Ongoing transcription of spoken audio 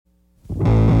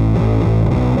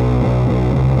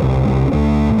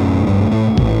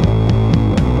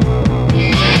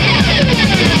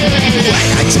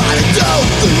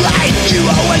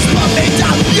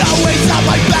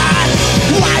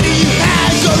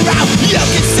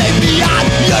way beyond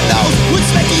your nose.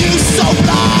 What's making you so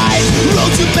blind?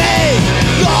 Rules you made,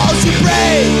 laws you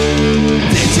break.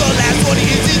 Did your last 20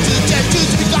 years into the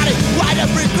tattoos? We got it right up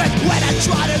regret when I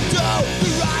try to do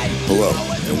right. Hello,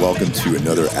 and welcome to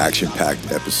another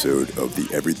action-packed episode of the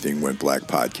Everything Went Black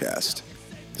podcast.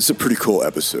 This is a pretty cool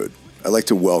episode. I'd like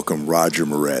to welcome Roger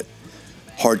Miret,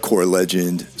 hardcore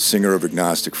legend, singer of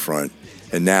Agnostic Front,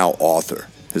 and now author.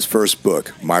 His first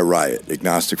book, My Riot,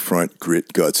 Agnostic Front,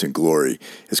 Grit, Guts, and Glory,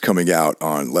 is coming out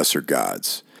on Lesser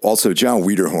Gods. Also, John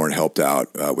Wiederhorn helped out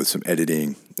with some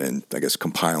editing and, I guess,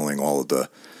 compiling all of the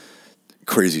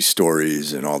crazy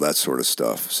stories and all that sort of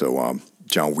stuff. So,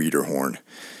 John Wiederhorn,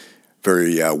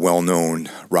 very well-known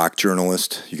rock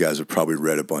journalist. You guys have probably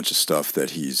read a bunch of stuff that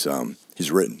he's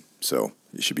written, so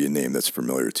it should be a name that's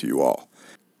familiar to you all.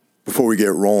 Before we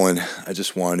get rolling, I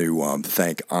just want to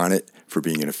thank Onnit for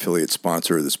being an affiliate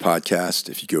sponsor of this podcast.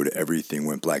 If you go to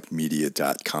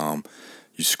everythingwentblackmedia.com,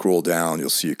 you scroll down, you'll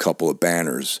see a couple of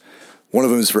banners. One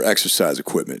of them is for exercise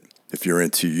equipment. If you're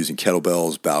into using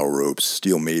kettlebells, battle ropes,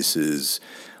 steel maces,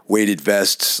 weighted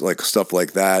vests, like stuff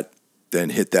like that,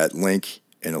 then hit that link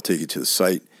and it'll take you to the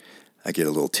site. I get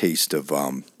a little taste of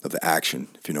the action,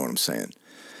 if you know what I'm saying.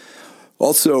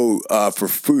 Also, for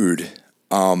food,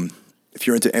 if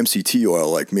you're into MCT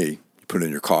oil like me, you put it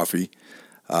in your coffee.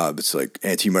 It's like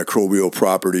antimicrobial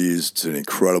properties. It's an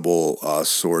incredible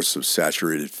source of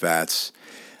saturated fats.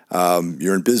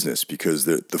 You're in business because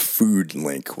the food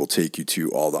link will take you to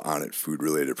all the Onnit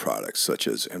food-related products, such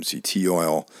as MCT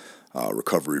oil,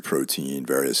 recovery protein,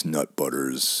 various nut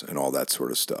butters, and all that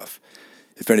sort of stuff.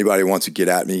 If anybody wants to get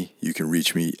at me, you can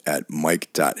reach me at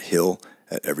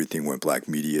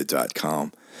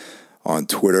mike.hill@everythingwentblackmedia.com, on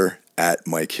Twitter at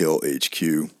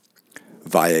MikeHillHQ,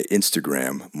 via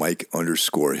Instagram,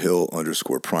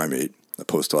 Mike_Hill_primate. I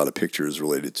post a lot of pictures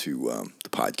related to the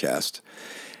podcast.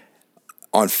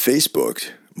 On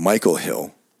Facebook, Michael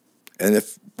Hill. And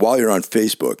while you're on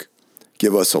Facebook,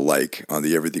 give us a like on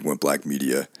the Everything Went Black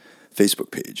Media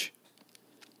Facebook page.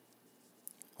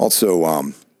 Also,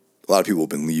 a lot of people have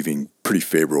been leaving pretty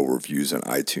favorable reviews on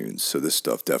iTunes, so this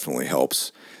stuff definitely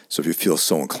helps. So if you feel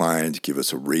so inclined, give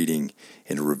us a rating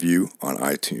and a review on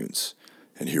iTunes.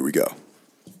 And here we go.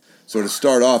 So to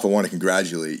start off, I want to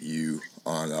congratulate you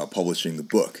on publishing the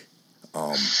book.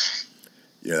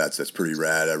 Yeah, that's pretty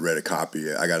rad. I read a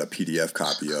copy. I got a PDF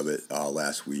copy of it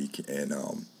last week, and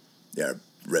I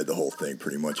read the whole thing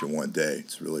pretty much in one day.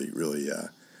 It's really, really a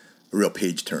real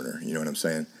page turner. You know what I'm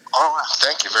saying? Oh,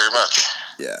 thank you very much.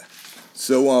 Yeah.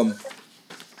 So,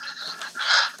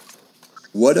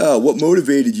 what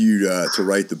motivated you to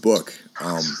write the book?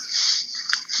 Well,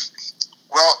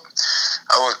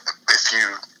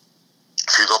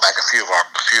 if you go back a few of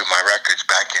my records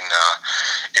back in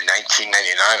 1999,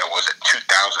 or was it 2000?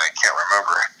 I can't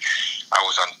remember. I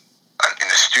was in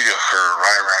the studio for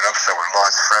Ryan Ran Upset with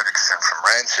Lawrence Fredrickson from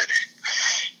Rancid,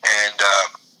 and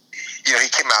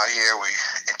he came out here. We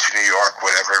into New York,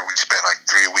 whatever. We spent like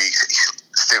 3 weeks. He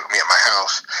stayed with me at my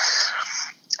house,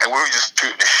 and we were just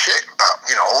shooting the shit about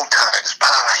old times.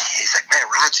 He's like, man,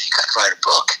 Roger, you gotta write a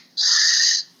book.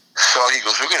 So he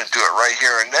goes, we're going to do it right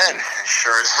here and then. And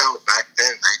sure as hell, back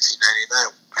then, 1999,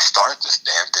 we started this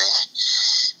damn thing.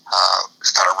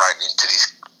 Started writing into these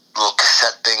little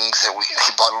cassette things. And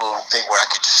he bought a little thing where I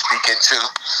could just speak into.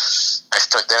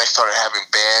 Then I started having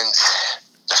bands.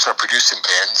 I started producing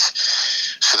bands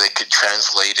so they could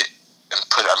translate it and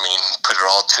put it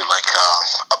all to like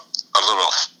a little,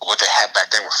 what they had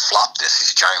back then were flop discs,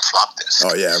 these giant flop discs.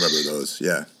 Oh, yeah, I remember those,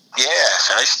 yeah. Yes,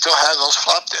 and I still have those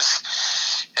flop discs.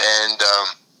 And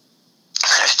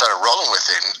I started rolling with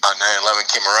it. And 9/11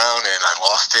 came around, and I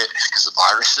lost it because of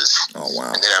viruses. Oh,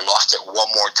 wow. And then I lost it one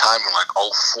more time in like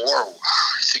 2004. I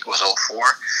think it was 2004.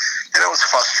 And I was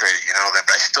frustrated,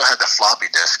 that I still had the floppy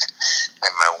disk.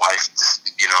 And my wife just,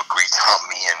 agreed to help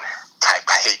me and type.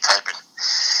 I hate typing.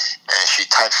 And she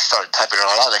started typing it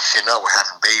all out. Like, we're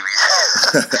having babies.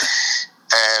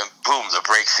 And boom, the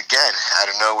brakes again. Out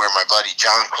of nowhere, my buddy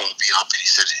John called me up, and he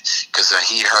said, because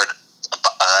he heard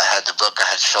I had the book, I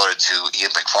had showed it to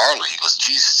Ian McFarlane. He goes,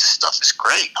 Jesus, this stuff is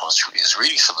great. He was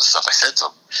reading some of the stuff I said to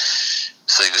him.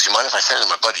 So he goes, you mind if I send it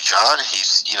to my buddy John?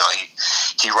 He's,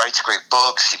 he writes great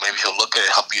books. Maybe he'll look at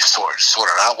it, help you sort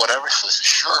it out, whatever. So I said,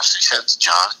 sure. So he sent it to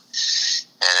John.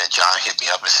 And then John hit me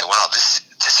up and said, wow, this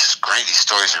is great. These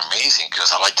stories are amazing.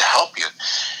 Because I'd like to help you.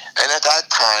 And at that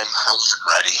time, I was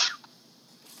ready.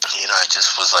 I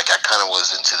just was like, I kind of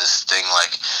was into this thing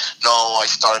like, no, I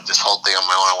started this whole thing on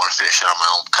my own. I want to finish it on my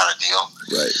own kind of deal.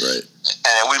 Right.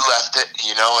 And we left it,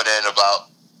 and then about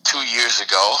 2 years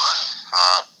ago,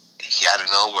 he out of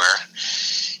nowhere,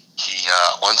 he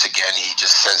once again, he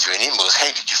just sends me an email. Goes,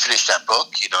 hey, did you finish that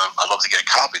book? I'd love to get a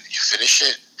copy. Did you finish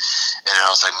it? And I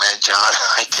was like, man, John,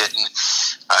 I didn't.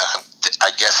 I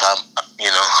guess I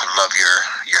love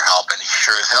your help. And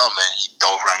sure as hell, man, he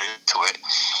dove right into it.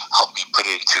 Helped me put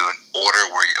it into an order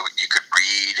where you could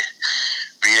read it,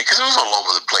 because it was all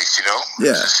over the place,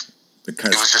 Yeah.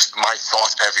 It was just my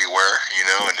thoughts everywhere,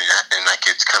 and like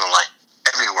it's kind of like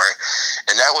everywhere.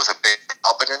 And that was a big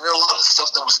help. And then there were a lot of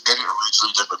stuff that was in it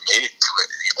originally never made it to it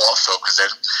also, because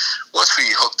then once we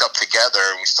hooked up together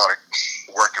and we started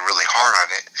working really hard on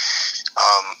it,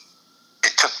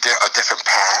 it took a different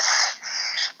path.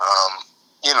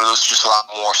 There was just a lot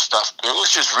more stuff. It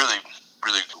was just really,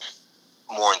 really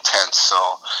more intense. So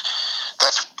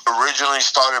that's originally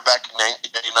started back in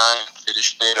 1989,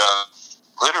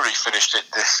 finished it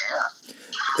this year.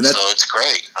 And so it's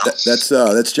great.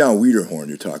 That's John Wiederhorn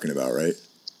you're talking about, right?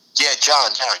 Yeah,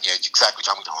 John, yeah, exactly,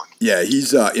 John Wiederhorn. Yeah,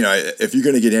 he's, if you're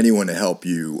going to get anyone to help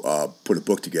you put a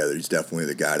book together, he's definitely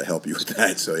the guy to help you with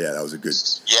that. So, yeah, that was a good...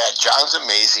 Yeah, John's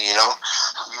amazing,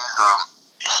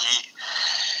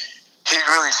 he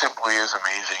really simply is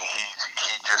amazing.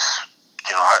 He just,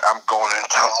 I'm going and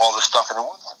telling all this stuff. And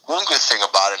one good thing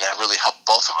about it that really helped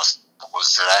both of us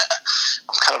was that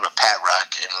I'm kind of a pat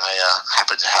rack, and I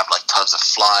happen to have like tons of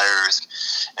flyers.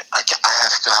 And I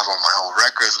still have all my own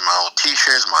records, my own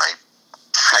T-shirts,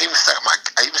 I even still have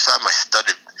my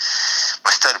studded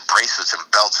bracelets and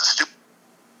belts and stupid.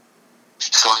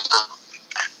 So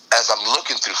as I'm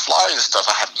looking through flyers and stuff,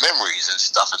 I have memories and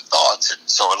stuff and thoughts, and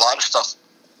so a lot of stuff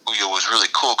was really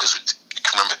cool because I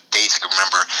can remember dates.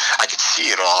 I could see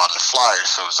it all on the flyer.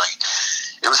 So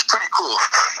it was pretty cool.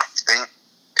 And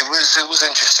it was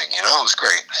interesting, it was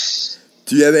great.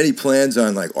 Do you have any plans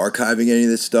on like archiving any of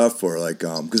this stuff, or like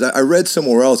because I read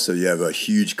somewhere else that you have a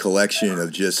huge collection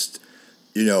of just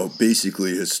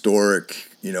basically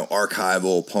historic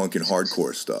archival punk and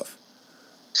hardcore stuff?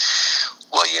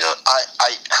 Well,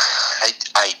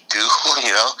 I do.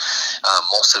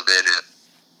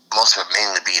 Most of it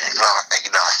mainly being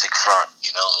agnostic front.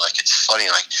 Like it's funny.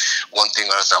 Like one thing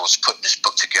as I was putting this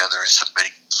book together and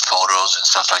submitting photos and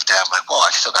stuff like that, I'm like, well,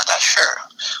 I still got that shirt.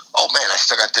 Oh man, I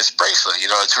still got this bracelet.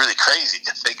 It's really crazy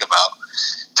to think about.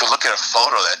 To look at a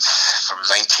photo that's from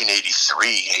 1983,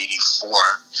 84,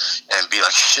 and be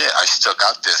like, shit, I still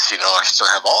got this. I still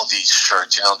have all these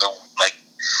shirts.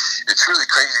 It's really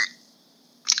crazy.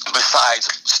 Besides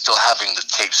still having the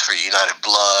tapes for United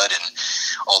Blood and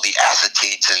all the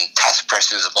acetates and test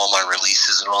presses of all my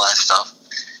releases and all that stuff,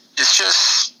 it's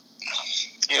just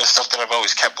stuff that I've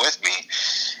always kept with me.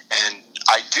 And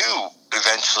I do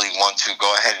eventually want to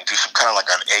go ahead and do some kind of like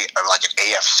an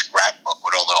AF scrapbook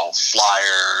with all the old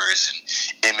flyers and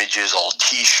images, old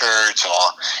T-shirts,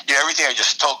 all everything I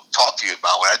just talked to you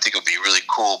about. What I think would be really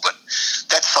cool, but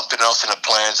that's something else in the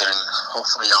plans, and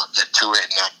hopefully I'll get to it,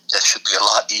 and that should be a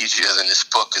lot easier than this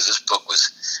book, because this book was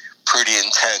pretty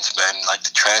intense, man. Like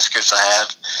the transcripts I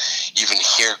have, even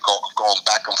here going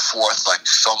back and forth like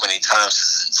so many times,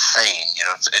 is insane.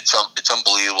 It's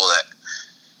unbelievable that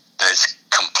it's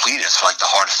complete. It's like the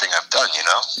hardest thing I've done,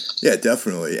 Yeah,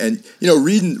 definitely. And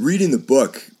reading the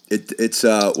book, it's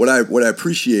what I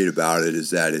appreciate about it is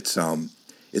that it's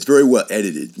very well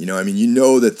edited.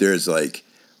 That there's like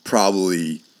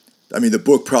probably, the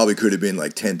book probably could have been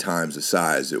like 10 times the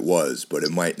size it was, but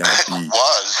it might not be. It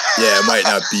was. Yeah, it might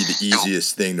not be the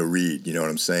easiest thing to read. You know what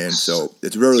I'm saying? So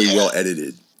it's really well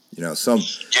edited. Yeah, we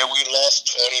lost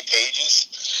 20 pages.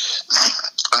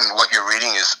 What you're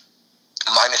reading is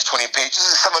minus 20 pages,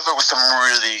 and some of it was some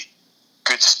really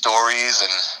good stories,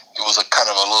 and it was a kind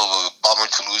of a little bummer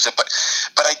to lose it, but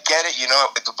I get it.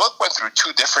 The book went through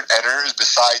two different editors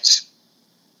besides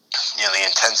the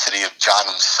intensity of John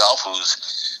himself,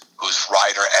 who's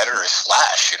writer, editor,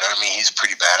 slash, he's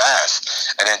pretty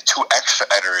badass, and then two extra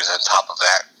editors on top of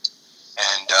that,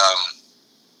 and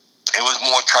it was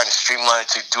more trying to streamline it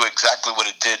to do exactly what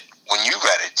it did when you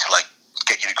read it, to like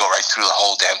get you to go right through the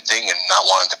whole damn thing and not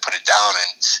wanting to put it down, and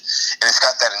it's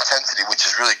got that intensity, which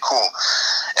is really cool.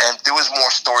 And there was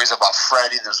more stories about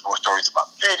Freddie, there's more stories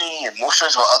about Vinny, and more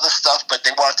stories about other stuff, but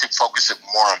they wanted to focus it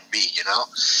more on me,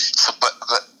 So, but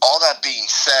all that being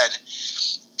said,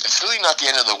 it's really not the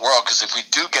end of the world, because if we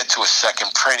do get to a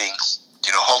second printing,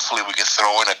 hopefully we can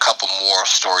throw in a couple more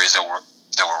stories that were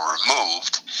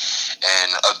removed,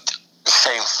 and the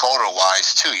same photo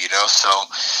wise too, So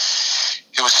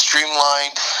it was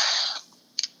streamlined,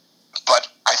 but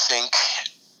I think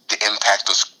the impact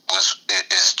is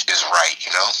right,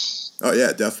 Oh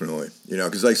yeah, definitely.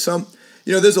 Because like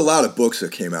there's a lot of books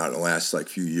that came out in the last like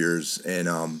few years, and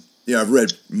I've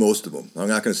read most of them. I'm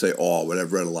not going to say all, but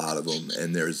I've read a lot of them.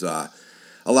 And there's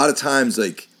a lot of times,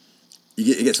 like,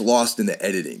 it gets lost in the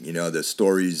editing. You know, the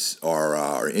stories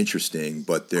are interesting,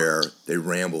 but they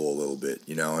ramble a little bit.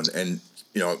 You know, and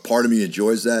you know, part of me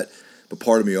enjoys that, but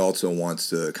part of me also wants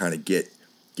to kind of get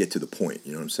to the point.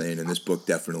 You know what I'm saying? And this book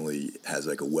definitely has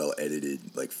like a well edited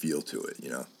like feel to it. You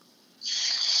know.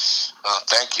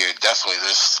 Thank you. Definitely.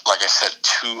 There's, like I said,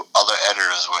 2 other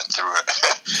editors went through it,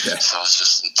 Yeah. So it's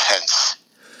just intense.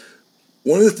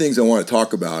 One of the things I want to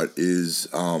talk about is,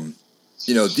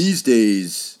 you know, these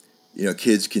days, you know,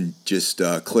 kids can just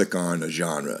click on a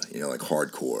genre, you know, like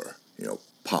hardcore, you know,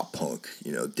 pop punk,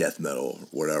 you know, death metal,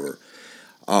 whatever.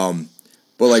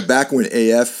 But like back when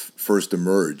AF first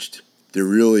emerged, there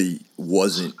really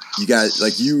wasn't. You guys,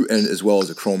 like you, and as well as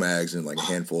the Cro-Mags and like a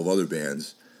handful of other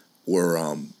bands,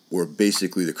 were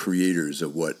basically the creators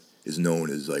of what is known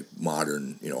as like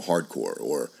modern, you know, hardcore,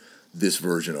 or this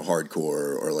version of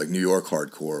hardcore, or like New York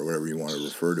hardcore, or whatever you want to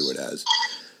refer to it as.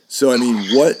 So I mean,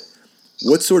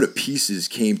 what sort of pieces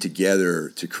came together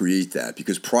to create that?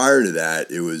 Because prior to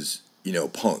that, it was, you know,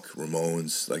 punk,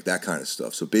 Ramones, like that kind of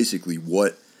stuff. So basically,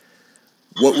 what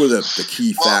were the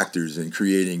key factors in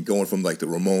going from like the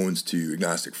Ramones to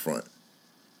Agnostic Front?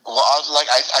 Well,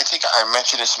 I think I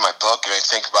mentioned this in my book, and I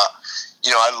think about, you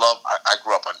know, I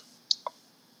grew up on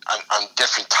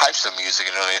different types of music,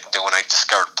 and then when I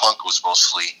discovered punk, it was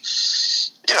mostly,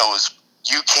 you know, it was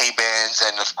UK bands,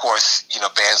 and of course, you know,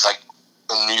 bands like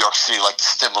in New York City, like the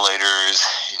Stimulators,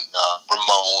 and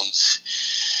Ramones,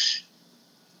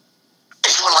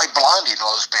 even like Blondie and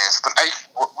all those bands. But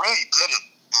what really did it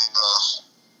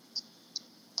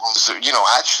was, you know,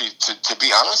 actually, to be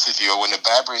honest with you, when the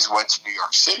Bad Brains went to New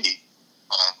York City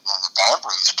and the Bad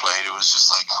Brains played, it was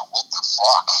just like, oh, what the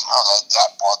fuck? You know, that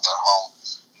brought that whole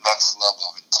next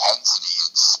level of intensity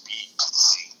and speed to the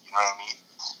scene. You know what I mean?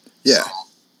 Yeah. So,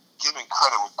 giving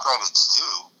credit where credit's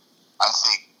due, I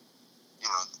think, you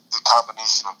know, the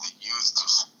combination of the youth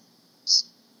just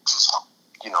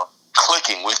you know,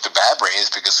 clicking with the Bad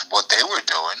Brains because of what they were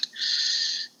doing.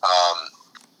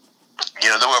 You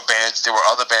know, there were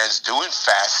other bands doing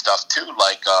fast stuff too,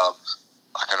 like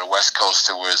on the West Coast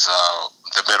there was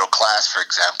the Middle Class, for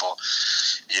example.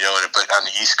 You know, but on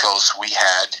the East Coast we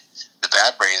had the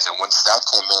Bad Brains, and once that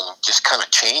came in, it just kind of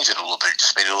changed it a little bit. It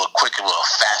just made it a little quicker, a little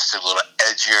faster, a little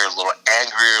edgier, a little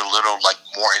angrier, a little like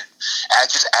more.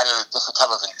 Just added a different type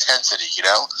of intensity, you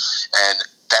know, and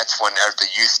that's when the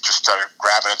youth just started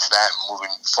grabbing into that and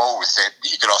moving forward with it.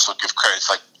 You could also give credit,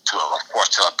 like, to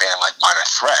a band like Minor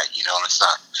Threat, you know. Let's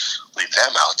not leave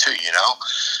them out too, you know.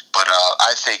 But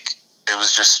I think it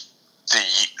was just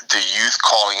the youth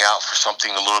calling out for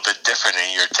something a little bit different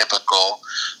than your typical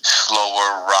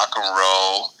slower rock and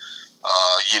roll,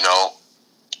 you know,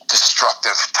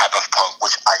 destructive type of punk,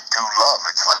 which I do love.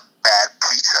 It's like Bad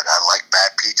Pizza, and I like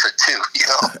Bad Pizza too, you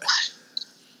know.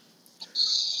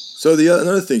 So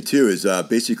another thing too is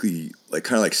basically like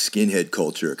kind of like skinhead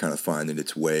culture kind of finding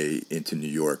its way into New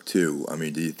York too. I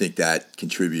mean, do you think that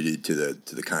contributed to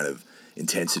the kind of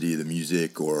intensity of the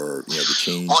music, or, you know, the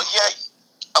change? Well, yeah,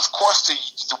 of course the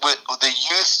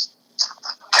youth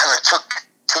kind of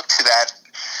took to that.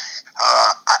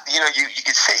 You know, you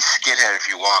could say skinhead if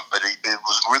you want, but it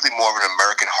was really more of an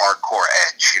American hardcore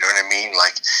edge. You know what I mean?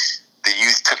 Like the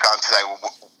youth took onto that.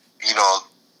 You know.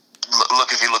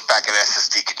 Look, if you look back at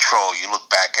SSD Control, you look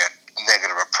back at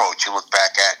Negative Approach, you look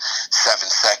back at 7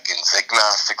 Seconds,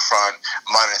 Agnostic Front,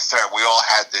 Minor Threat, we all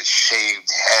had the shaved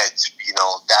heads, you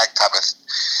know, that type of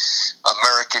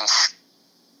American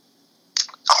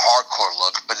hardcore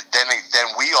look. But then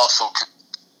we also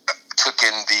took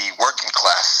in the working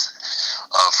class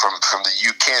from the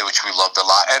UK, which we loved a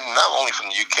lot. And not only from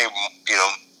the UK, you know,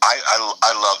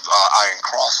 I love Iron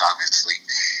Cross, obviously.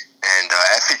 And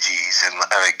Effigies, and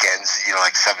again, you know,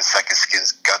 like 7 Seconds,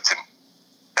 Skins, Guts, and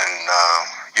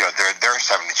you know, their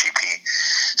 7-inch EP.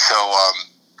 So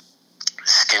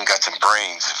Skin, Guts, and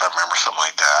Brains, if I remember something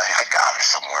like that. I got it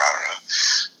somewhere, I don't know.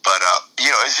 But you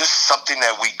know, it's just something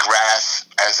that we grasped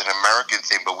as an American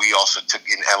thing, but we also took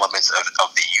in elements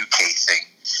of the UK thing.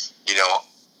 You know,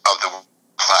 of the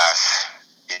class.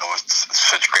 You know, it's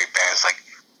such great bands like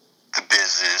The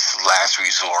Business, Last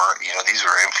Resort, you know, these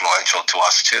were influential to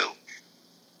us too.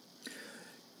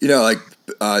 You know, like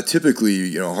typically,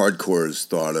 you know, hardcore is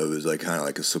thought of as like kind of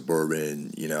like a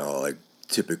suburban, you know, like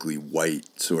typically white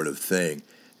sort of thing.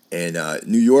 And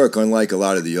New York, unlike a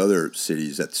lot of the other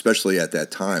cities, especially at that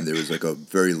time, there was like a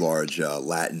very large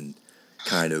Latin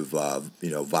kind of,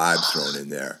 you know, vibe thrown in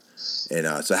there.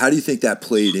 And so how do you think that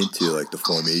played into like the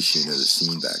formation of the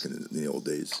scene back in the old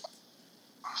days?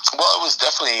 Well, it was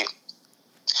definitely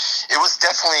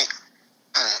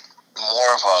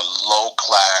more of a low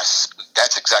class.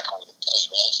 That's exactly what it complete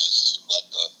reference to like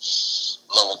the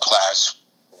lower class,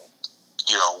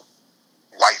 you know,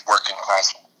 white working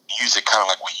class music, kind of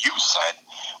like what you said,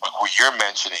 like what you're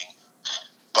mentioning.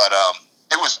 But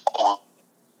it was.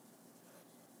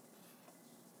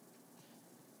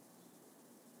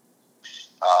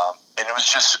 And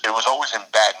it was always in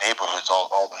bad neighborhoods,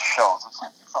 all the shows. It's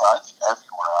like,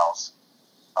 everywhere else.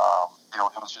 You know,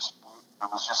 it was just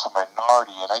a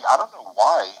minority, and I don't know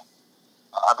why.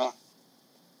 I mean,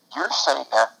 you're saying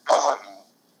that,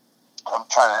 I'm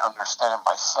trying to understand it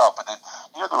myself, but then,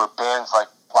 you know, there were bands like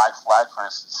Black Flag, for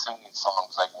instance, singing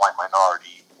songs like White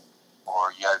Minority,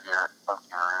 or you have your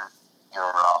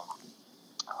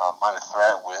Minor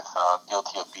Threat with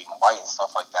Guilty of Being White and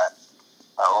stuff like that.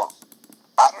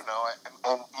 I don't know,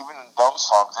 and even in those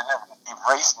songs,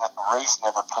 race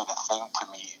never played a thing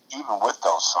to me, even with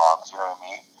those songs. You know what I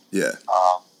mean? Yeah.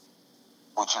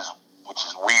 Which is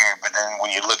weird. But then when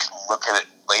you look at it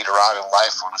later on in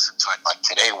life, or listen to it like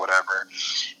today, whatever,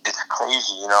 it's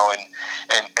crazy, you know.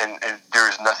 And there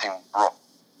is nothing wrong.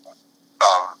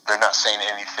 They're not saying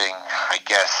anything, I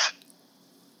guess,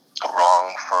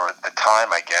 wrong for the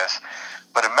time, I guess.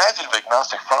 But imagine if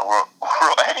Agnostic Front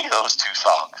wrote any of those two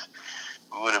songs.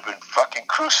 We would have been fucking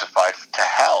crucified to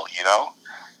hell, you know?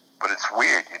 But it's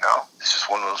weird, you know? It's just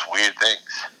one of those weird things.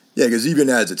 Yeah, because even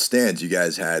as it stands, you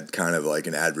guys had kind of like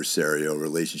an adversarial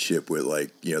relationship with,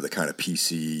 like, you know, the kind of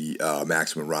PC,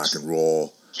 maximum rock and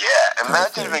roll. Yeah,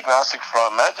 imagine if Agnostic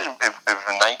Front, imagine if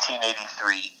in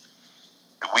 1983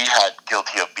 we had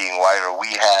Guilty of Being White, or we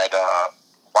had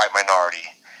White Minority,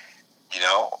 you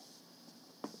know?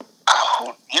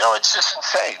 You know, it's just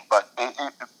insane, but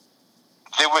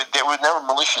there were never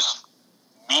malicious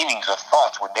meanings or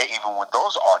thoughts when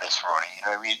those artists wrote it. You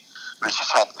know what I mean? It's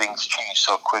just how things change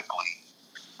so quickly.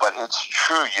 But it's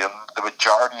true. You know, the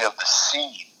majority of the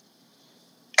scene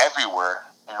everywhere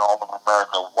in all of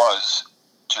America was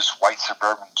just white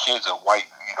suburban kids or white,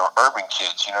 you know, urban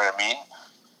kids. You know what I mean?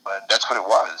 But that's what it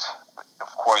was. But of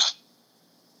course,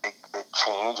 it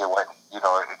changed. It went. You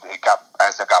know, it got,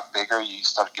 as it got bigger, you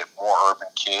started getting more urban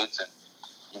kids, and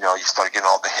you know, you started getting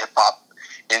all the hip hop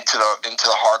into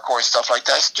the hardcore stuff like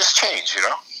that. It's just changed, you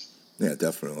know? Yeah,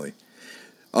 definitely.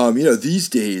 You know, these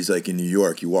days, like in New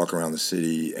York, you walk around the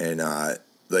city and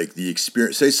like the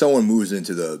experience, say someone moves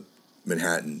into the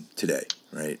Manhattan today,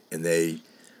 right? And they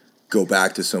go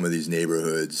back to some of these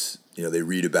neighborhoods, you know, they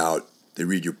read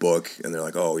your book and they're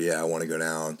like, oh yeah, I want to go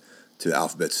down to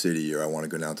Alphabet City, or I want to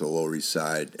go down to the Lower East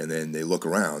Side. And then they look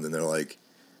around and they're like,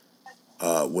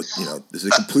 what, you know, this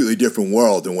is a completely different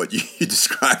world than what you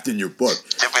described in your book.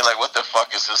 They'll be like, what the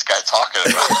fuck is this guy talking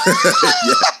about?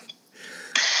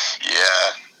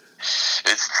 Yeah,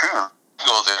 it's true.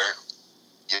 Go there.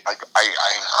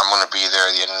 I'm going to be there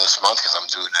at the end of this month because I'm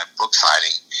doing that book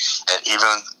signing. And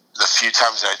even the few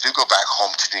times that I do go back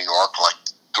home to New York, like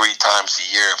 3 times a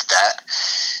year, if that,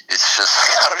 it's just,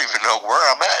 I don't even know where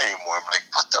I'm at anymore. I'm like,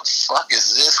 what the fuck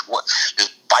is this? What?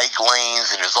 There's bike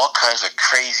lanes and there's all kinds of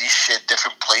crazy shit,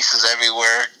 different places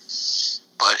everywhere.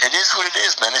 But it is what it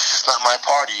is, man. It's just not my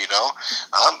party, you know?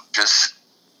 I'm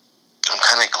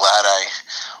kind of glad I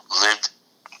lived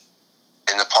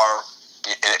in the part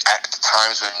at the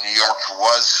times when New York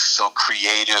was so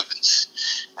creative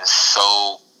and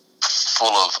so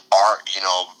full of art, you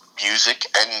know, music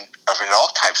and all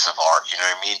types of art, you know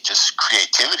what I mean? Just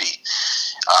creativity.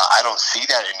 I don't see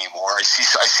that anymore. I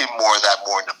see more of that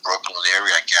more in the Brooklyn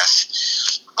area, I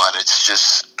guess. But it's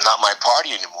just not my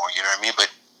party anymore, you know what I mean? But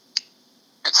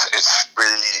it's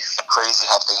really crazy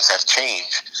how things have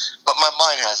changed. But my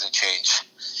mind hasn't changed.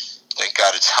 Thank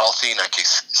God it's healthy, and I can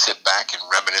sit back and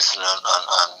reminisce on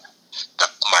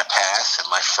my past and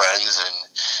my friends,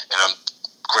 and I'm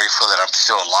grateful that I'm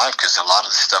still alive, because a lot of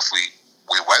the stuff we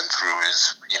went through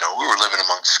is, you know, we were living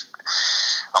amongst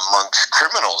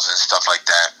criminals and stuff like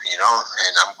that, you know,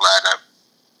 and I'm glad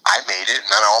I made it.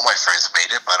 Not all my friends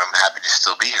made it, but I'm happy to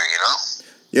still be here, you know?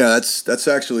 Yeah, that's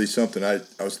actually something I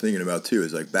was thinking about too,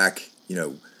 is like back, you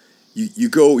know,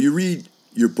 you read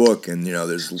your book and, you know,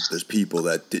 there's people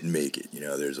that didn't make it, you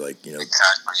know, there's like, you know.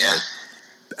 Exactly, yeah.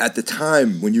 At the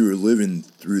time when you were living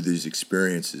through these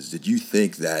experiences, did you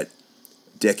think that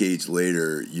decades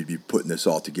later you'd be putting this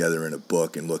all together in a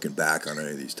book and looking back on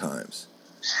any of these times?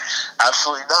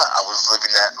 Absolutely not. I was living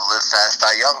that live fast,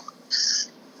 die young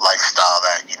lifestyle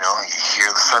that, you know, you hear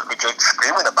the circle jerks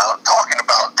screaming about, talking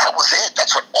about. That was it.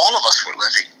 That's what all of us were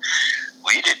living.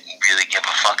 We didn't really give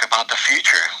a fuck about the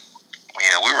future. You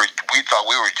know, we thought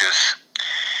we were just,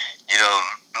 you know,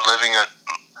 living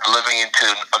into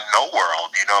a no world.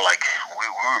 You know, like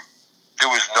there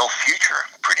was no future,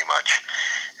 pretty much,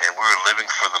 and we were living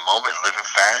for the moment, living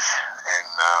fast, and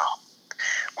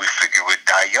we figured we'd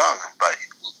die young. But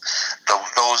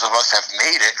those of us have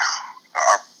made it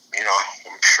are,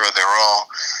 I'm sure they're all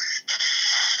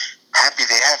happy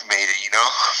they have made it,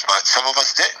 but some of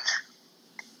us didn't.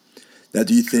 Now,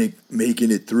 do you think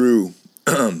making it through,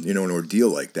 an ordeal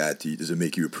like that, does it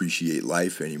make you appreciate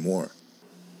life anymore?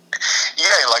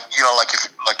 Yeah, like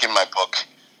in my book,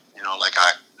 like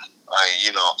I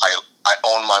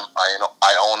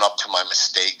own up to my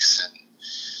mistakes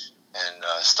and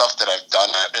stuff that I've done,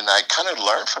 and I kind of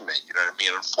learned from it. You know what I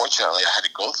mean? Unfortunately, I had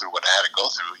to go through what I had to go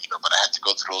through. But I had to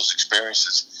go through those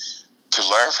experiences to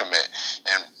learn from it.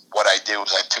 And what I did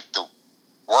was I took the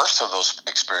worst of those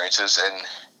experiences and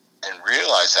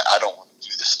realized that I don't want to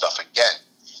do this stuff again.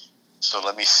 So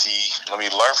let me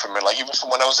learn from it, like even from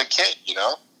when I was a kid, and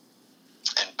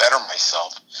better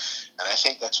myself. And I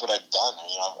think that's what I've done.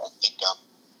 I think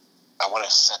I want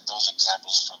to set those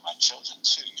examples for my children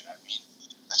too. You know what I mean?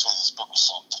 That's why this book was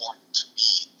so important to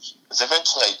me, because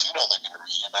eventually I do know they're going to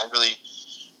read it. And I really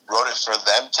wrote it for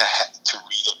them to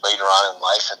read it later on in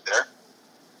life, and their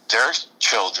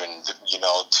children, so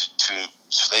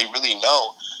they really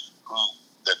know who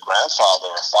their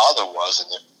grandfather or father was, and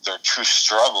their true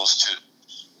struggles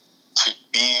to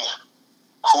be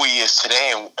who he is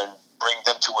today, and bring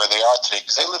them to where they are today,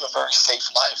 because they live a very safe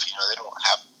life.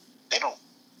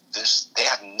 They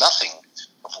have nothing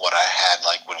of what I had,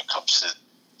 like when it comes to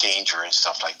danger and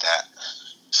stuff like that.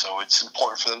 So it's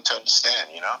important for them to understand,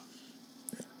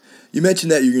 You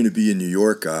mentioned that you're going to be in New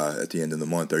York at the end of the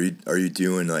month. Are you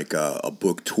doing like a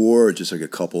book tour, or just like a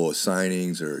couple of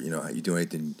signings, or are you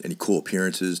doing any cool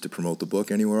appearances to promote the book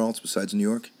anywhere else besides New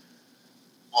York?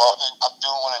 Well, I'm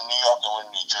doing one in New York and one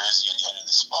in New Jersey at the end of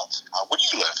this month. Where do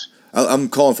you live? I'm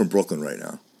calling from Brooklyn right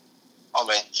now. Oh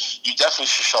man, you definitely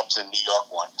should show up to the New York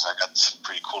one, because I got this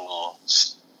pretty cool little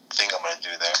thing I'm going to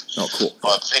do there. Oh, cool.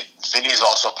 But Vinny's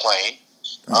also playing.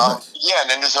 Oh, nice. Yeah, and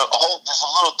then there's a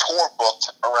little tour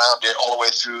booked around it all the way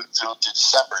through to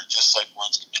December, just like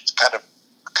it's kind of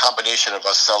a combination of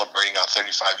us celebrating our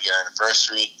 35-year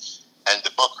anniversary and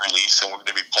the book release, and we're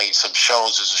going to be playing some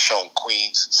shows. There's a show in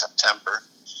Queens in September,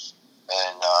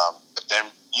 and but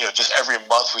then just every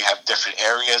month we have different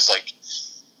areas. Like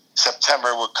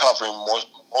September, we're covering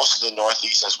most of the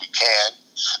Northeast as we can.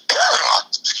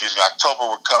 Excuse me. October,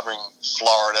 we're covering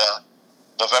Florida.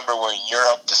 November, we're in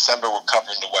Europe. December, we're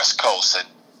covering the West Coast. And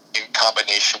in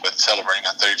combination with celebrating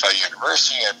our 35-year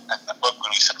anniversary and the book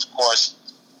release, and of course,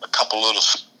 a couple little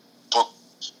book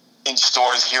in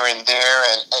stores here and there.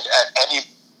 And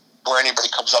where anybody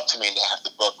comes up to me and they have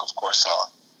the book, of course,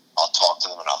 I'll talk to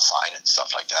them and I'll sign it and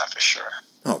stuff like that for sure.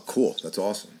 Oh, cool. That's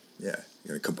awesome. Yeah.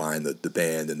 You're going to combine the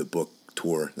band and the book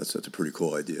tour. That's a pretty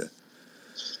cool idea.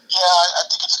 Yeah, I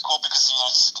think it's cool because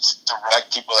it's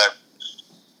direct. People that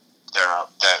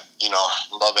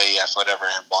love AF, whatever,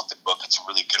 and bought the book. It's a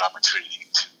really good opportunity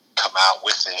to come out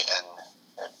with it, and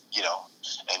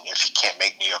if you can't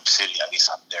make New York City, at least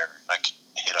I'm there. I can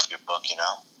hit up your book,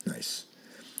 Nice.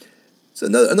 So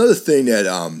another thing that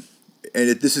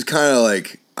this is kind of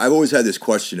like, I've always had this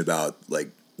question about like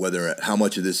how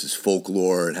much of this is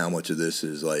folklore and how much of this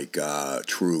is like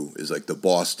true, is like the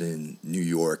Boston, New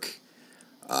York,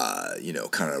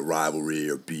 kind of rivalry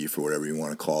or beef or whatever you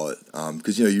want to call it.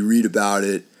 Because you read about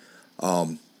it.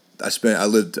 I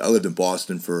lived in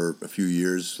Boston for a few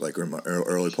years, like in my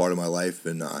early part of my life,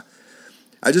 and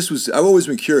I've always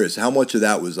been curious how much of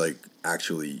that was like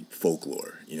actually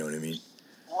folklore. You know what I mean?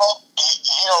 Well,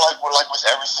 like with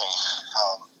everything,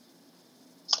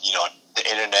 the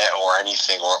internet or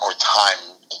anything or time,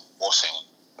 most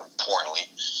importantly,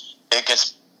 it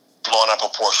gets blown up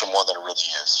proportion more than it really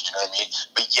is. You know what I mean?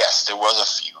 But yes, there was a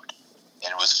feud,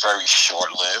 and it was very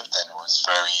short-lived, and it was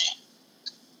very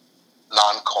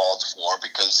non-called for,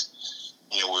 because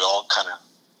we all kind of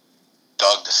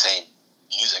dug the same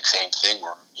music, same thing.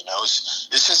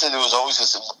 It's just that there was always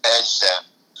this edge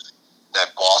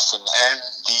that Boston and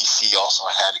DC also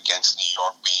had against New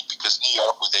York, because New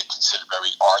York was they considered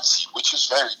very artsy, which is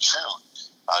very true.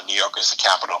 New York is the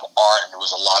capital of art, and there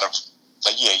was a lot of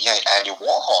Andy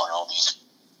Warhol and all these,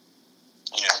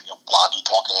 Blondie,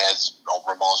 Talking Heads,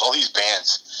 Ramones, all these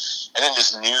bands, and then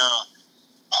this new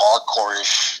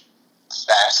hardcore-ish,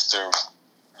 faster,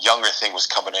 younger thing was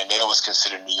coming in. They always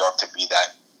considered New York to be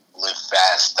that live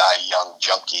fast, die young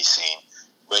junkie scene,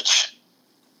 which,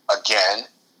 again,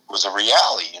 was a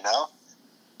reality,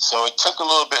 So it took a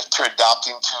little bit to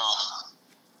adapting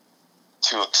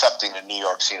to accepting the New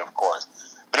York scene, of course.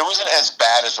 But it wasn't as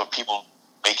bad as what people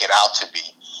make it out to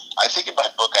be. I think in my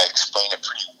book I explained it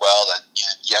pretty well, that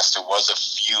yes, there was a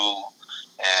few,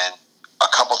 and a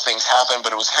couple things happened,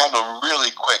 but it was handled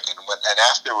really quick. And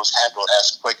after it was handled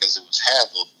as quick as it was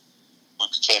handled, we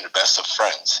became the best of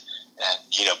friends. And,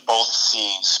 you know, both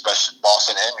scenes, especially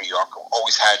Boston and New York,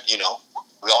 always had, you know,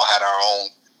 we all had our own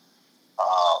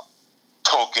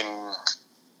token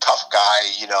tough guy,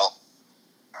 you know,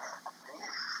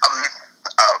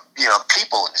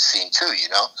 people in the scene too, you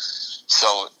know.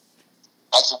 So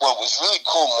that's what was really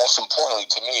cool. Most importantly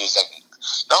to me is that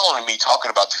not only me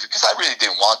talking about this, because I really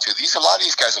didn't want to. A lot of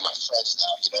these guys are my friends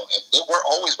now, you know, and they were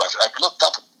always my friends. I've looked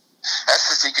up.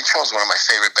 Ecstasy Control is one of my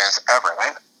favorite bands ever,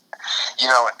 right? You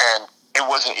know, and it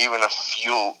wasn't even a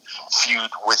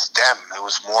feud with them. It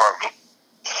was more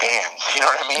fans. You know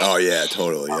what I mean? Oh yeah,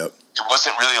 totally. Yep. It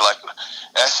wasn't really like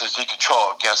Ecstasy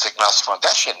Control against Agnostic Front.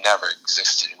 That shit never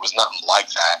existed. It was nothing like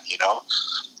that, you know,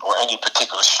 or any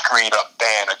particular straight up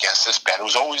band against this band. It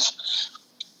was always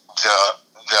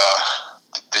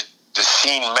the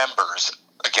scene members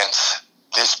against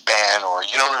this band, or,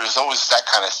 you know, there was always that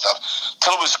kind of stuff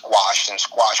till it was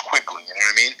squashed quickly. You know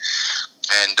what I mean?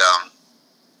 And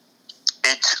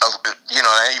it's you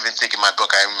know, I even think in my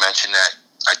book I mentioned that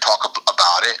I talk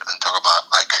about it and talk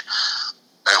about like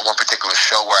one particular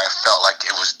show where I felt like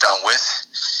it was done with,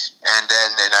 and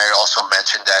I also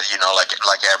mentioned that, you know, like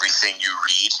everything you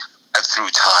read, through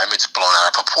time it's blown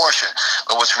out of proportion.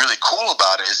 But what's really cool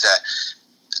about it is that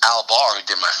Al Barr, who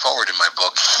did my forward in my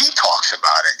book, he talks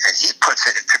about it, and he puts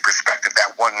it into perspective.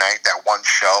 That one night, that one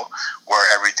show where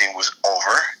everything was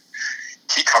over,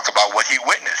 he talked about what he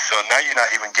witnessed. So now you're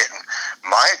not even getting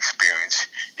my experience.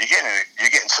 You're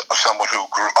getting someone who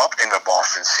grew up in the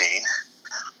Boston scene,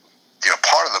 you know,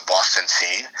 part of the Boston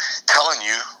scene, telling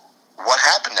you what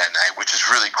happened that night, which is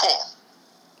really cool.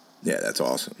 Yeah, that's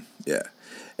awesome. Yeah.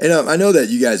 And I know that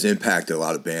you guys impacted a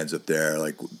lot of bands up there.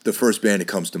 Like, the first band that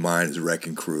comes to mind is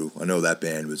Wrecking Crew. I know that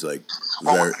band was like...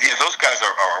 Yeah, those guys are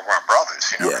my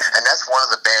brothers, you know? Yeah. And that's one of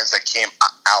the bands that came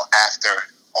out after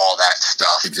all that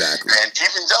stuff. Exactly. And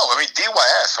even though, I mean,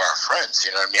 DYS are our friends, you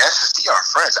know what I mean? SSD are our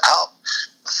friends.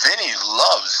 Vinny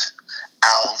loves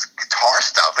Al's guitar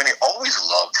style. Vinny always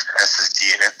loved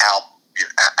SSD and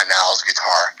Al's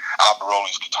guitar, Al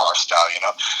Baroli's guitar style, you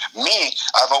know. Me,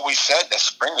 I've always said that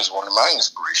Spring is one of my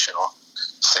inspirational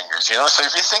singers, you know. So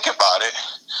if you think about it,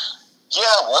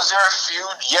 yeah, was there a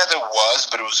feud? Yeah, there was,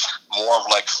 but it was more of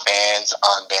like fans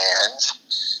on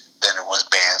bands than it was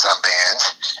bands on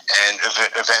bands. And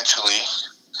eventually,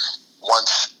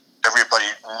 once everybody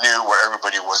knew where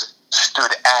everybody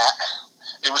stood at,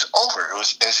 it was over. It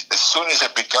was as soon as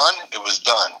it begun, it was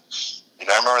done. You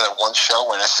know, I remember that one show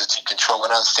when SSD Control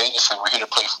went on stage and said, "We're here to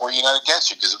play for you, not against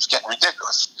you," because it was getting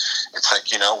ridiculous. It's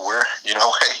like, you know,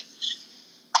 hey,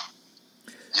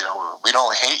 you know, we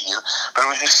don't hate you, but it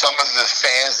was just some of the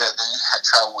fans that they had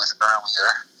traveled with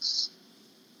earlier,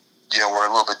 you know, were a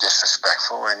little bit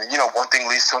disrespectful, and, you know, one thing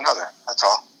leads to another. That's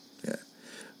all. Yeah.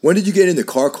 When did you get into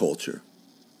car culture?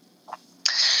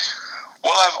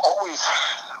 Well, I've always,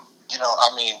 you know, I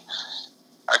mean,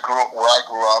 where I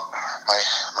grew up,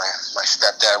 my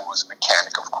stepdad was a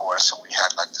mechanic, of course, and we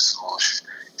had like this little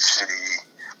shitty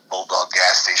Bulldog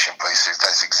gas station place.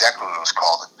 That's exactly what it was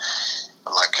called,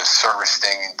 like a service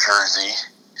thing in Jersey.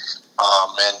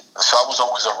 And so I was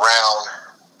always around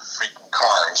freaking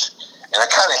cars, and I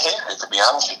kind of hated it, to be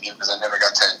honest with you, because I never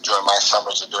got to enjoy my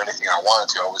summers or do anything I wanted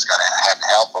to. I always had to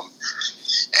help them,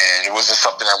 and it wasn't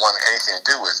something I wanted anything to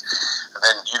do with. And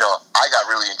then, you know, I got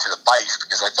really into the bikes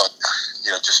because I thought,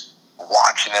 you know, just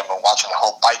watching them and watching the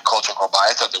whole bike culture go by,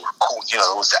 I thought they were cool. You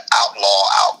know, it was the outlaw,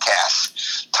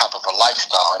 outcast type of a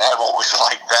lifestyle, and I've always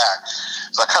liked that.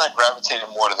 So I kind of gravitated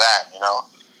more to that, you know.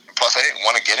 Plus, I didn't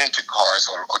want to get into cars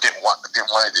or didn't want to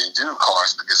do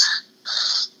cars because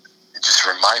it just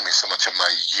reminded me so much of my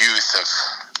youth of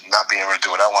not being able to do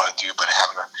what I want to do, but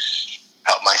having to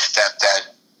help my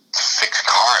stepdad fix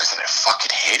cars, and I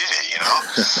fucking hated it, you know.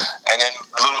 And then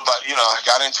a little bit, you know, I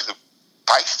got into the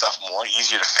bike stuff more,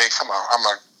 easier to fix. I'm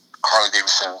a Harley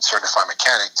Davidson certified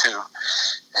mechanic too,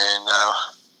 and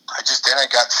I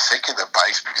got sick of the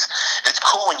bikes because it's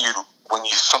cool when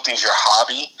something's your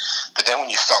hobby, but then when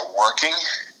you start working,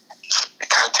 it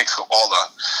kind of takes all the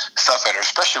stuff out of it.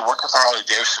 Especially working for Harley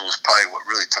Davidson was probably what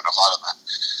really took a lot of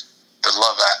the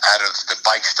love out of the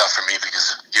bike stuff for me,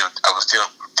 because, you know, I was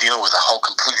dealing with a whole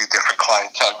completely different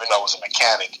clientele. Even though I was a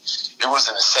mechanic, it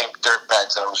wasn't the same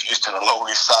dirtbags that I was used to on the Lower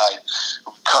East Side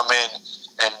who would come in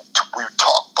and we would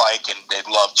talk bike, and they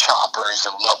loved choppers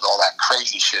and loved all that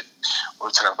crazy shit. We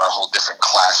were talking about a whole different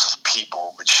class of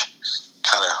people, which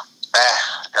kind of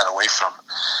got away from.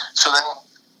 So then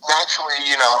naturally,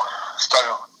 you know,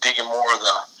 started digging more of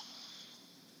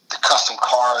the custom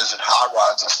cars and hot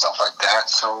rods and stuff like that.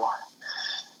 So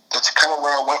that's kind of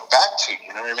where I went back to.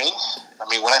 You know what I mean? I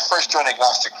mean, when I first joined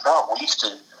Agnostic Front, we used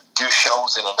to do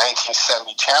shows in a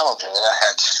 1970 Challenger that I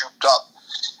had souped up,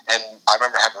 and I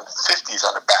remember having 50s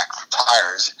on the back for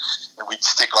tires, and we'd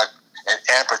stick like an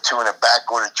amp or two in the back,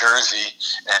 go to Jersey,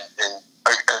 and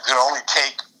it could only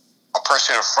take a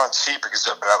person in the front seat because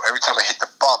every time I hit a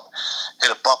bump, it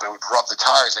would rub the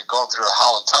tires, and going through the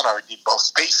Holland Tunnel, I would need both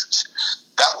spaces.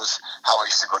 That was how I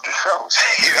used to go to shows,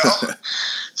 you know?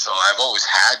 So I've always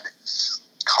had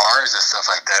cars and stuff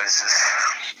like that. It's just,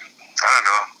 I don't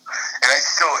know. And it's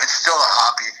still a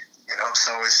hobby, you know?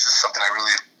 So it's just something I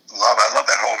really love. I love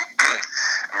that whole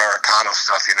Americano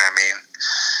stuff, you know what I mean?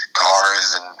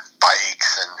 Cars and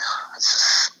bikes, and it's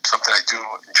just something I do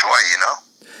enjoy, you know?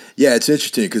 Yeah, it's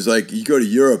interesting because, like, you go to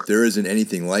Europe, there isn't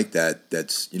anything like that.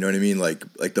 That's, you know what I mean? Like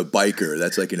the biker,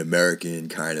 that's like an American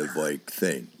kind of, like,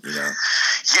 thing, you know?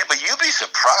 Yeah, but you'll be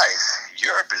surprised.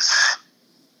 Europe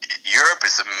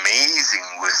is amazing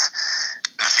with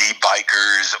the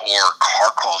bikers or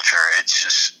car culture. It's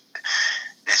just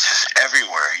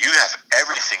everywhere. You have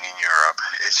everything in Europe.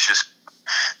 It's just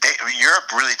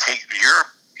Europe really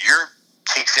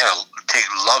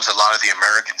loves a lot of the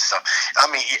American stuff. I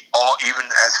mean, even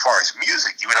as far as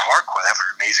music, even hardcore, they have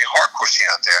an amazing hardcore scene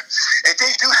out there. And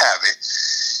they do have it.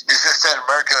 It's just that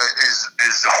America is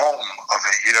the home of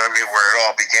it, you know what I mean, where it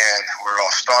all began, where it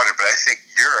all started. But I think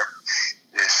Europe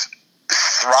is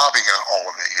throbbing on all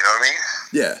of it, you know what I mean?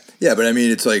 Yeah, but I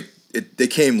mean, it's like, they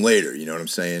came later, you know what I'm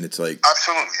saying? It's like...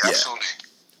 Absolutely.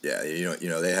 Yeah, you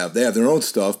know, they have their own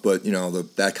stuff, but, you know,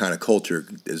 that kind of culture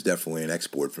is definitely an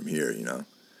export from here, you know?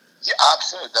 Yeah,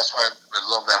 absolutely. That's why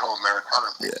I love that whole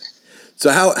Americana thing. Yeah.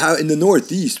 So how in the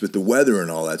Northeast with the weather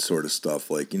and all that sort of stuff,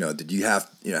 like, you know, did you have,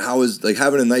 you know, how is, like,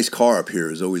 having a nice car up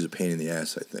here is always a pain in the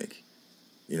ass, I think.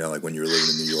 You know, like when you were living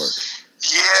in New York.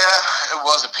 Yeah, it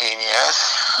was a pain in the ass.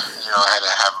 You know, I had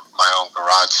to have my own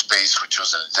garage space, which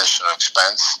was an additional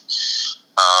expense.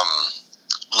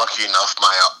 Lucky enough,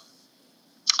 my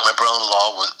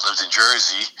brother-in-law lived in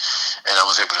Jersey, and I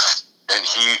was able to, and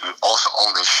he also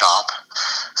owned a shop,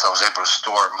 so I was able to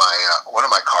store one of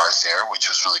my cars there,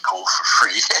 which was really cool, for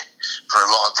free for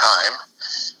a long time.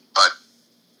 But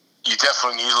you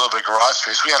definitely need a little bit of garage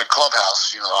space. We had a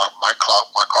clubhouse, you know, my car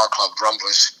club,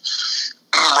 Rumblers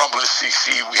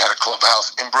CC. We had a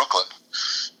clubhouse in Brooklyn,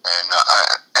 and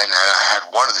I had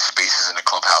one of the spaces in the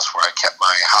clubhouse where I kept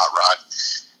my hot rod,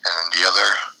 and then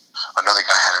another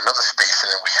guy had another space,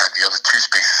 and then we had the other two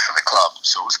spaces for the club.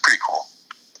 So it was pretty cool.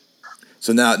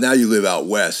 So now you live out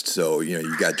west, so, you know,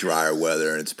 you got drier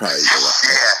weather, and it's probably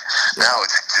now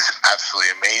it's just absolutely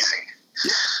amazing.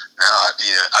 Yeah. Now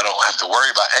I don't have to worry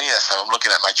about any of that stuff. I'm looking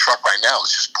at my truck right now.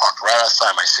 It's just parked right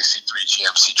outside my '63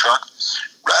 GMC truck,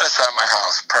 right outside my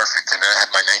house, perfect. And then I had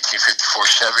my 1954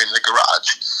 Chevy in the garage,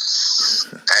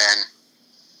 and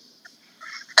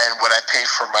what I pay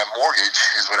for my mortgage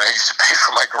is what I used to pay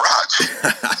for my garage.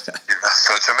 You know?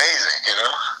 So it's amazing, you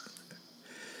know.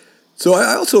 So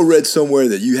I also read somewhere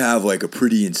that you have like a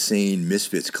pretty insane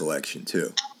Misfits collection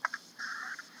too.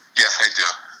 Yes, I do.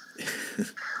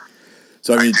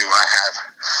 So I mean, I have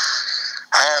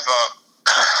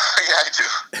yeah, I do.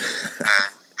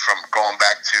 From going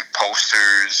back to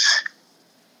posters,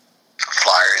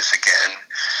 flyers again,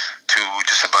 to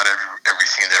just about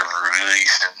everything that ever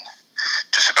released, and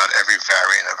just about every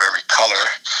variant of every color,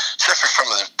 except for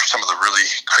some of the really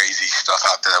crazy stuff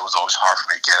out there that was always hard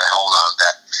for me to get a hold on.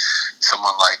 That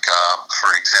someone like,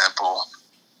 for example,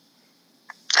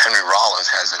 Henry Rollins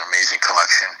has an amazing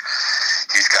collection.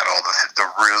 He's got all the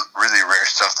really rare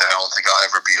stuff that I don't think I'll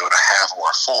ever be able to have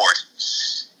or afford,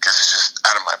 because it's just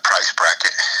out of my price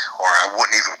bracket, or I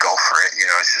wouldn't even go for it. You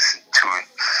know, it's just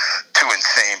too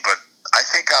insane. But I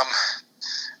think I'm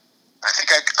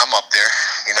up there.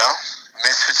 You know,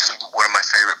 Misfits is one of my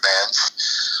favorite bands.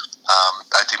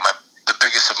 I think the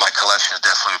biggest of my collection would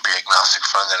definitely be Agnostic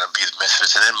Front, then it'd be the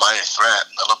Misfits, and then Minor Threat.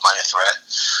 I love Minor Threat.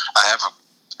 I have an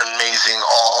amazing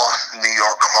all New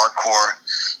York hardcore,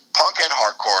 punk and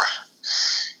hardcore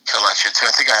collection too.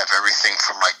 I think I have everything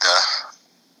from like the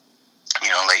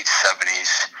late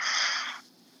 70s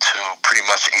to pretty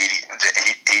much 84,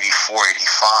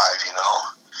 85. You know,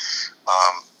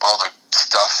 all the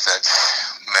stuff that's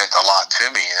meant a lot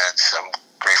to me. That's I'm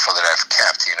grateful that I've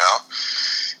kept. You know.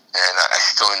 And I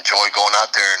still enjoy going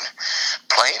out there and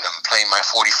playing my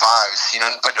 45s, you know.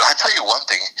 But I'll tell you one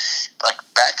thing, like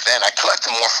back then, I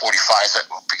collected more 45s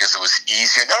because it was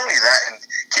easier. Not only that, and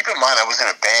keep in mind, I was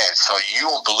in a band, so you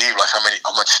won't believe like how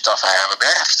much stuff I have. I mean,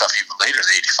 I have stuff even later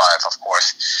than 85, of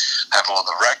course. I have all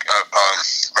the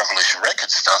Revolution Revolution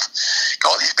Records stuff.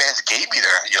 All these bands gave me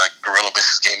like Gorilla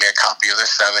Biscuits gave me a copy of their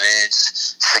 7-inch.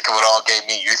 Sick of It All gave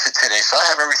me Youth of Today. So I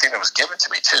have everything that was given to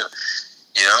me too.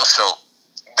 So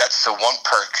that's the one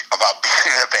perk about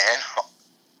being in a band,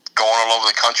 going all over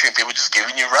the country and people just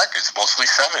giving you records, mostly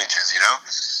 7-inches.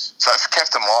 So I've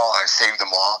kept them all. I saved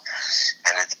them all,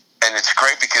 and it's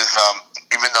great because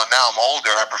even though now I'm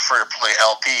older, I prefer to play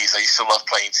LPs. I used to love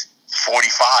playing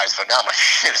 45s, but now my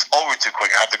shit is over too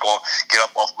quick. I have to go get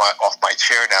up off my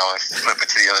chair now and flip it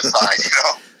to the other side.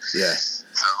 Yeah.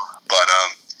 So, but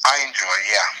I enjoy.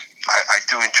 Yeah, I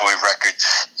do enjoy records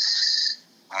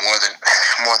more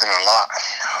than a lot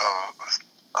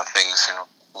of things in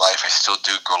life. I still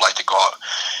do like to go out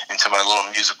into my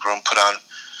little music room, put on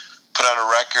a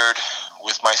record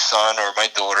with my son or my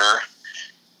daughter,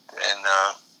 and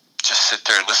just sit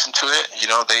there and listen to it.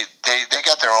 They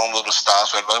got their own little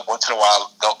styles, but once in a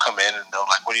while they'll come in and they'll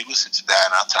like, "What do you listen to that?"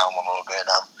 And I'll tell them a little bit.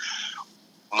 I'll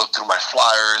look through my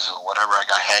flyers or whatever I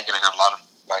got hanging. I got a lot of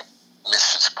like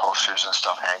Misfits posters and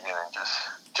stuff hanging, and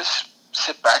just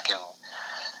sit back and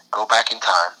go back in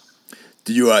time.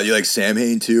 Do you like Sam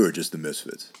Hain too, or just the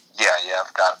Misfits? Yeah,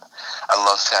 I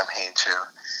love Sam Hain too.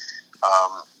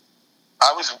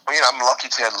 I'm lucky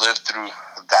to have lived through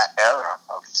that era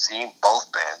of seeing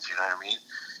both bands. You know what I mean?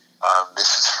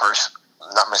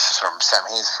 Sam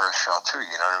Hain's first show too.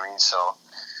 You know what I mean? So,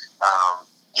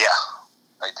 yeah,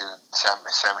 I do. Sam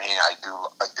Hain, I do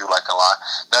like a lot.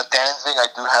 Now Danzig, I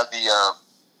do have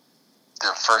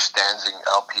the first Danzig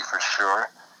LP for sure.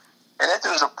 And then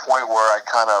there was a point where I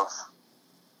kind of,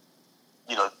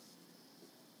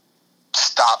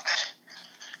 stopped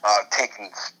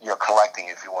taking, collecting,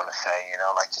 if you want to say,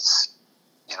 like it's,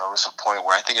 it was a point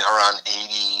where I think around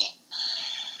 88,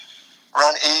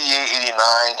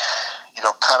 89,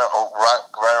 kind of right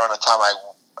around the time I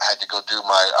had to go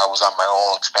I was on my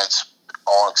all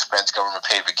expense government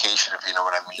paid vacation, if you know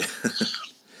what I mean,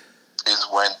 is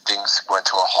when things went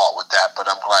to a halt with that. But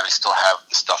I'm glad I still have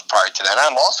the stuff prior to that. And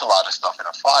I lost a lot of stuff in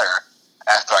a fire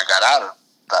after I got out of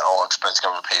that all expense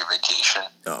government paid vacation.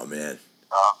 Oh, man.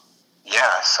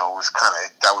 Yeah, so it was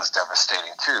that was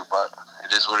devastating too, but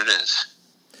it is what it is.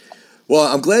 Well,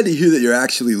 I'm glad to hear that you're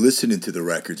actually listening to the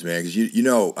records, man, because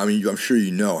I'm sure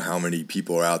you know how many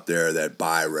people are out there that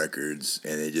buy records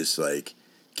and they just like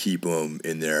keep them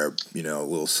in their,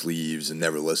 little sleeves and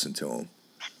never listen to them.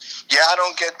 Yeah, I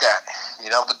don't get that,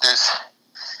 but there's,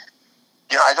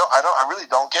 I really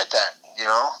don't get that,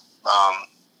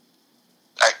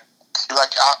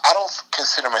 I don't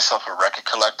consider myself a record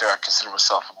collector. I consider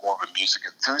myself more of a music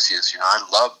enthusiast. I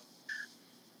love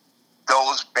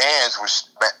those bands, which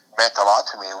meant a lot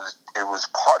to me. It was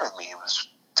part of me.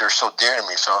 They're so dear to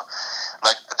me. So,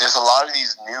 like, there's a lot of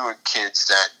these newer kids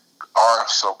that are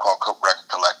so-called record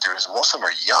collectors. Most of them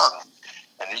are young,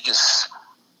 and they just,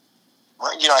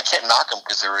 I can't knock them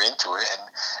because they were into it,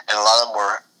 and a lot of them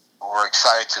were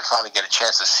excited to finally get a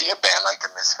chance to see a band like the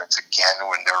Misfits again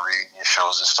when they're reunion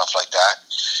shows and stuff like that.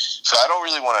 So I don't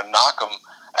really want to knock them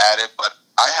at it, but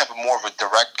I have more of a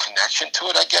direct connection to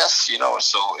it, I guess,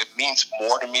 so it means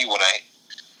more to me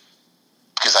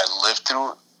because I lived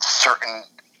through certain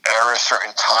era,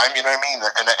 certain time, you know what I mean?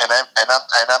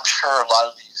 And I'm sure a lot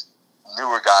of these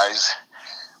newer guys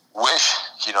wish,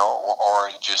 or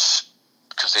just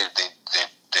because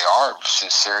they are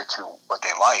sincere to what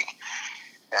they like,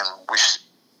 and wish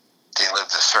they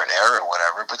lived a certain era or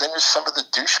whatever. But then there's some of the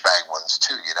douchebag ones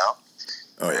too,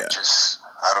 Oh, yeah.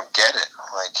 I don't get it.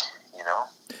 Like,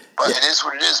 but yeah. It is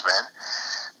what it is, man.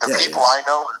 The people I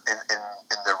know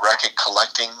in the record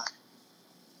collecting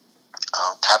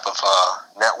type of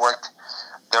network,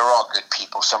 they're all good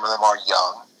people. Some of them are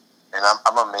young. And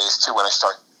I'm amazed too when I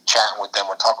start chatting with them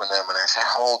or talking with them and I say,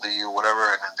 "How old are you?"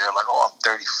 Whatever. And then they're like, "Oh, I'm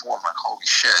 34. I'm like, "Holy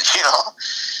shit,"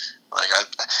 Like,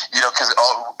 because it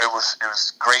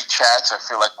was great chats. I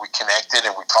feel like we connected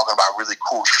and we're talking about really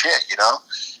cool shit,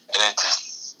 And then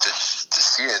to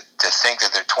see it, to think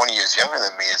that they're 20 years younger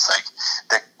than me, it's like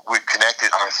that we're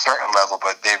connected on a certain level,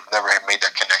 but they've never made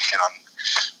that connection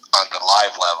on the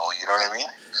live level. You know what I mean?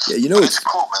 Yeah, it's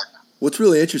cool, man. What's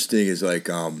really interesting is like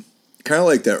kind of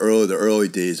like the early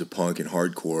days of punk and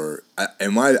hardcore.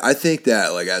 I think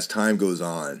that like as time goes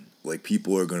on, like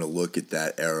people are going to look at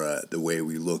that era the way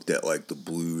we looked at like the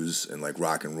blues and like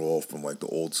rock and roll from like the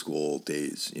old school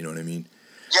days. You know what I mean?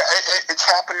 Yeah, it's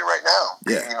happening right now.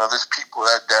 Yeah. There's people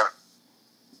that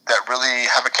really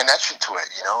have a connection to it,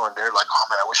 and they're like, "Oh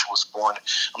man, I wish I was born."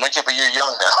 I'm like, "Yeah, but you're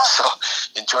young now, so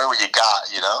enjoy what you got,"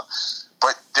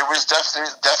 but there was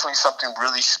definitely something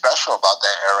really special about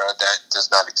that era that does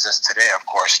not exist today, of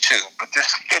course, too. But there's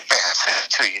some good bands in it,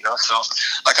 too, you know? So,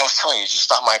 like I was telling you, it's just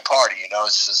not my party, you know?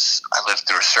 It's just, I lived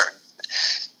through a certain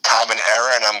time and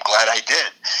era, and I'm glad I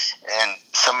did. And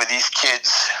some of these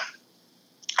kids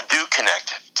do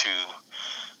connect to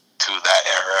that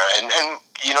era. And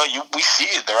you know, we see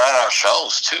it. They're at our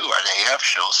shows, too, our AF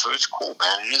shows, so it's cool,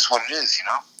 man. It is what it is, you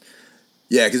know?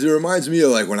 Yeah, because it reminds me of,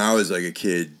 like, when I was, like, a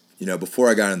kid, you know, before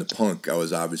I got into punk, I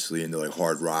was obviously into, like,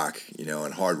 hard rock, you know,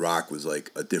 and hard rock was, like,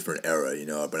 a different era, you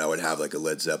know, but I would have, like, a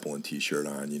Led Zeppelin t-shirt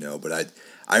on, you know, but I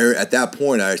at that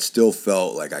point, I still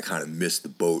felt like I kind of missed the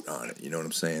boat on it, you know what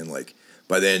I'm saying? Like,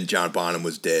 by then, John Bonham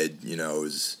was dead, you know, it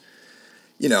was,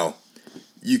 you know,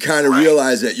 you kind of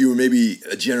realize that you were maybe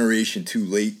a generation too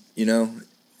late, you know,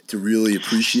 to really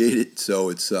appreciate it, so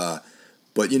it's,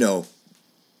 but, you know,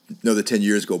 another 10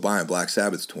 years go by and Black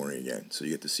Sabbath's touring again, so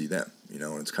you get to see them, you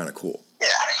know, and it's kind of cool. Yeah,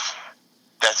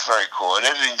 that's very cool. And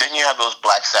then you have those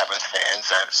Black Sabbath fans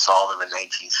that saw them in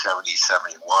 1970,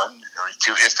 71, or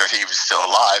if they're even still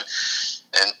alive,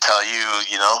 and tell you,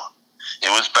 you know, it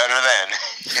was better then,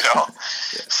 you know.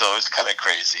 Yeah. So it's kind of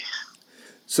crazy.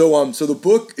 So so the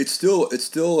book, it's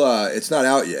not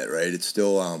out yet, right? It's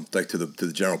still like to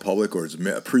the general public, or is it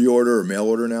a pre-order or mail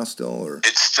order now still, or?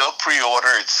 It's still pre-order.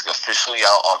 It's officially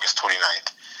out August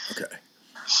 29th. Okay.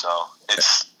 So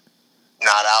it's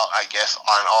not out, I guess,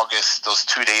 on August. Those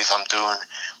 2 days I'm doing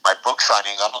my book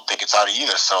signing, I don't think it's out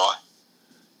either. So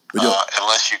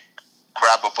unless you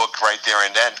grab a book right there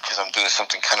and then, because I'm doing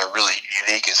something kind of really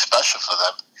unique and special for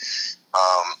them.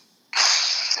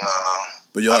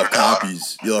 But you'll have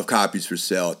copies. You'll have copies for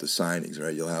sale at the signings,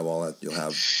 right? You'll have all that. You'll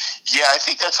have. Yeah, I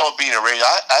think that's all being arranged.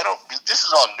 I don't. This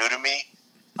is all new to me.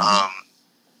 Mm-hmm.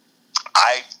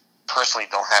 I personally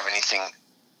don't have anything.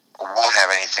 Won't have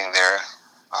anything there.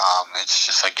 It's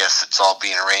just, I guess, it's all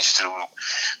being arranged through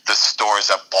the stores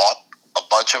that bought a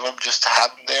bunch of them just to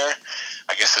have them there.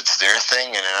 I guess it's their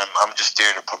thing, and I'm just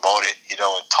there to promote it, you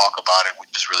know, and talk about it,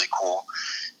 which is really cool.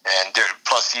 And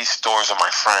plus, these stores are my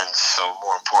friends, so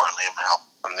more importantly,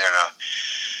 I'm there to,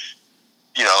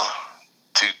 you know,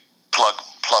 to plug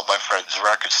my friends'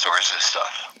 record stores and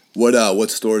stuff.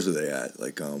 What stores are they at?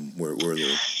 Like, where are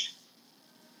they?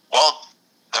 Well,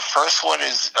 the first one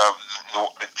is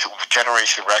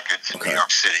Generation Records in New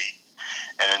York City,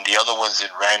 and then the other one's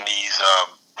in Randy's.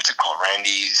 What's it called?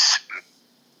 Randy's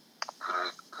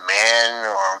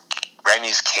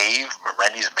Cave, or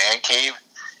Randy's Man Cave.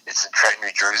 It's in Trenton,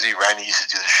 New Jersey. Randy used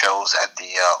to do the shows at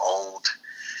the old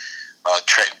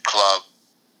Trenton Club.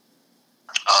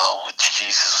 Oh,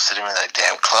 Jesus, what's the name of that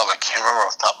damn club? I can't remember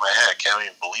off the top of my head. I can't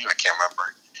even believe I can't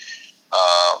remember.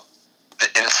 The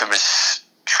infamous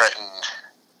Trenton,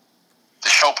 the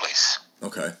Showplace.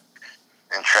 Okay.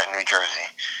 In Trenton, New Jersey.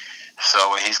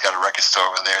 So he's got a record store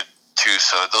over there, too.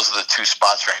 So those are the two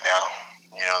spots right now,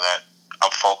 you know, that I'm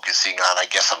focusing on. I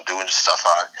guess I'm doing stuff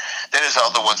on. Then there's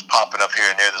other ones popping up here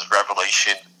and there. There's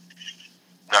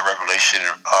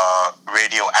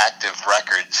Radioactive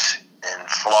Records in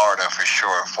Florida for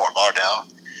sure, Fort Lauderdale,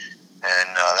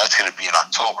 and that's going to be in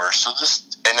October. So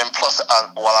and then plus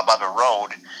while I'm on the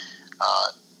road,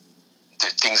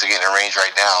 things are getting arranged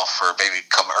right now for maybe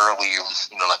come early, you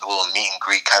know, like a little meet and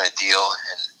greet kind of deal,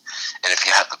 and if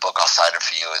you have the book, I'll sign it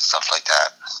for you and stuff like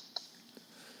that.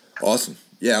 Awesome.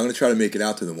 Yeah, I'm going to try to make it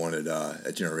out to the one at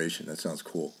Generation. That sounds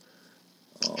cool.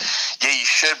 Yeah, you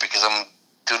should, because I'm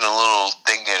doing a little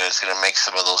thing there that's going to make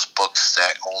some of those books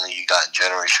that only you got in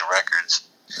Generation Records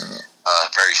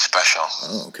very special.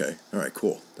 Oh, okay. All right,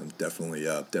 cool. I'm definitely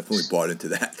bought into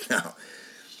that now.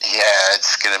 Yeah,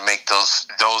 it's going to make those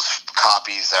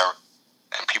copies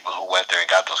and people who went there and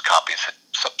got those copies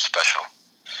something special.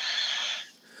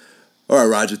 All right,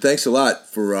 Roger. Thanks a lot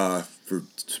for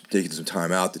taking some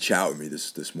time out to chat with me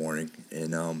this morning.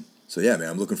 And so yeah, man,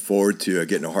 I'm looking forward to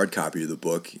getting a hard copy of the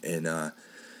book. And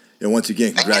once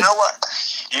again, congrats.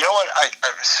 You know what? I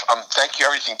thank you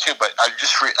everything too. But I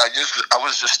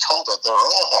was just told that there are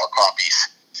all hard copies.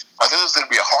 I thought there was going to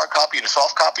be a hard copy and a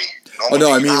soft copy.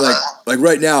 No, I mean like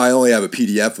right now I only have a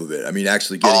PDF of it. I mean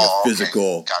actually getting a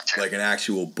physical, like an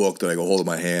actual book that I can hold in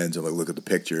my hands and like look at the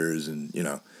pictures and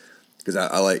because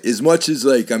I like, as much as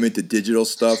like I'm into digital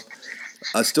stuff,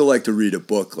 I still like to read a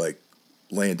book like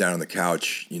laying down on the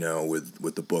couch,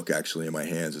 with the book actually in my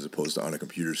hands as opposed to on a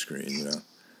computer screen,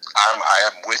 I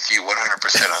am with you 100%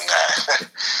 on that.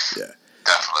 Yeah.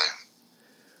 Definitely.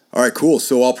 All right, cool.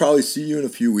 So I'll probably see you in a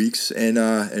few weeks, and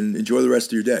enjoy the rest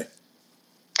of your day.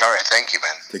 All right, thank you,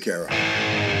 man. Take care.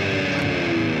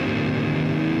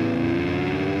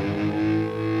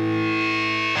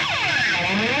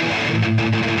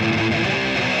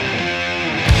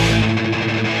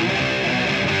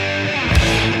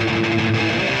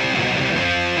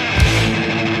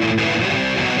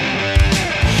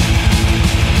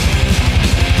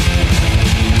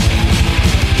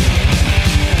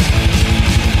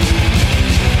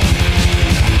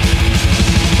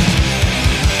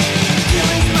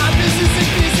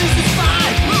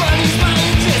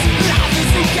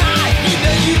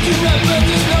 remember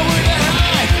there's no